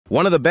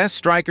One of the best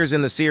strikers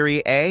in the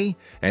Serie A,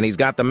 and he's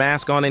got the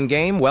mask on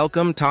in-game.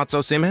 Welcome, TOTS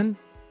Osimhen.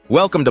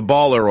 Welcome to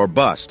Baller or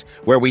Bust,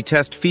 where we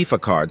test FIFA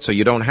cards so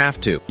you don't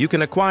have to. You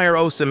can acquire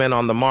Osimhen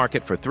on the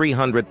market for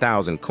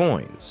 300,000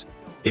 coins.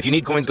 If you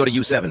need coins, go to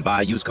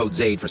U7, use code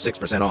ZADE for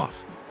 6%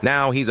 off.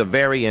 Now, he's a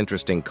very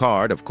interesting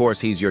card. Of course,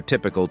 he's your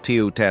typical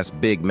TOTS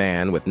big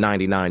man with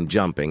 99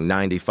 jumping,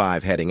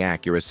 95 heading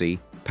accuracy,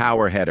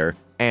 power header,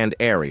 and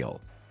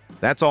aerial.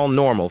 That's all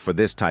normal for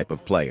this type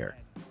of player.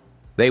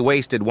 They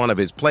wasted one of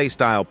his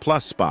playstyle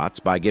plus spots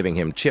by giving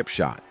him chip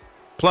shot.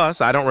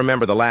 Plus, I don't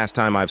remember the last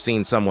time I've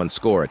seen someone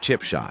score a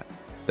chip shot.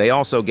 They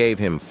also gave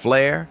him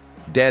flair,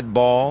 dead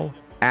ball,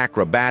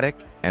 acrobatic,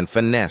 and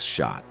finesse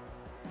shot.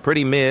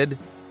 Pretty mid,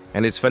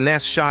 and his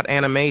finesse shot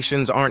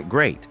animations aren't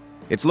great.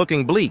 It's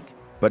looking bleak,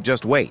 but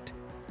just wait.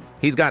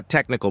 He's got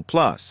technical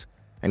plus,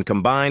 and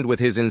combined with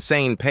his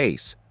insane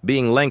pace,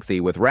 being lengthy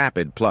with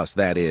rapid plus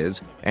that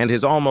is, and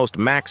his almost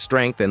max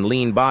strength and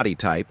lean body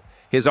type,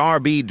 his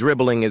RB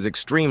dribbling is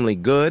extremely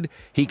good,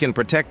 he can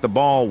protect the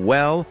ball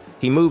well,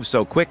 he moves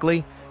so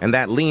quickly, and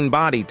that lean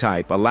body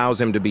type allows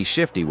him to be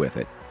shifty with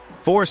it.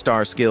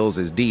 4-star skills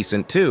is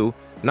decent too,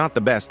 not the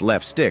best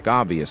left stick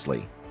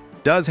obviously.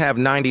 Does have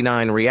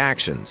 99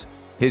 reactions.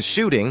 His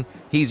shooting,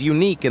 he's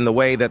unique in the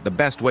way that the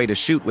best way to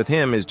shoot with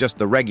him is just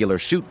the regular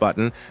shoot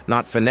button,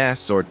 not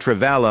finesse or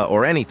trivela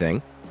or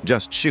anything,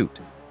 just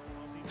shoot.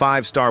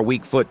 5-star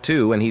weak foot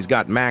too, and he's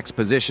got max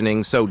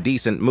positioning, so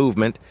decent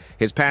movement.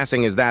 His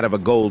passing is that of a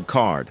gold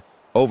card.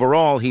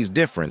 Overall, he's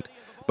different,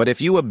 but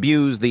if you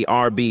abuse the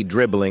RB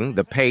dribbling,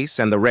 the pace,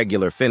 and the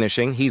regular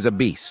finishing, he's a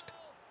beast.